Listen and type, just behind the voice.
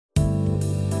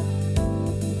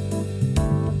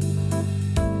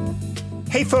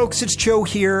Hey folks, it's Joe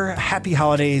here. Happy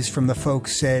holidays from the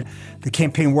folks at the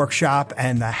Campaign Workshop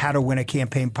and the How to Win a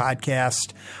Campaign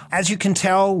podcast. As you can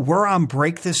tell, we're on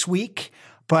break this week,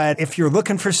 but if you're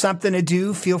looking for something to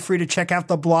do, feel free to check out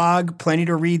the blog. Plenty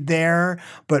to read there.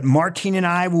 But Martine and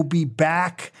I will be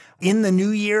back in the new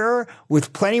year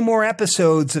with plenty more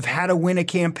episodes of How to Win a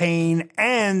Campaign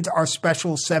and our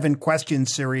special 7 question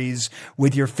series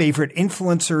with your favorite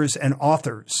influencers and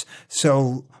authors.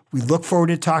 So we look forward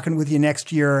to talking with you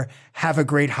next year. Have a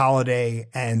great holiday,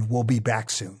 and we'll be back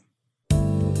soon.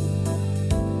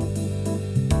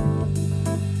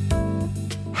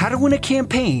 How to Win a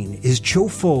Campaign is Joe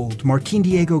Fold, Martín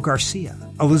Diego Garcia,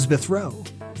 Elizabeth Rowe,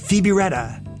 Phoebe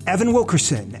Retta, Evan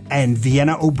Wilkerson, and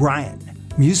Vienna O'Brien.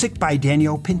 Music by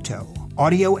Danielle Pinto.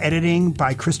 Audio editing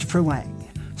by Christopher Lang.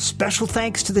 Special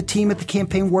thanks to the team at the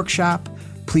Campaign Workshop.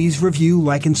 Please review,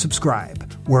 like, and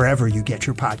subscribe wherever you get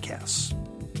your podcasts.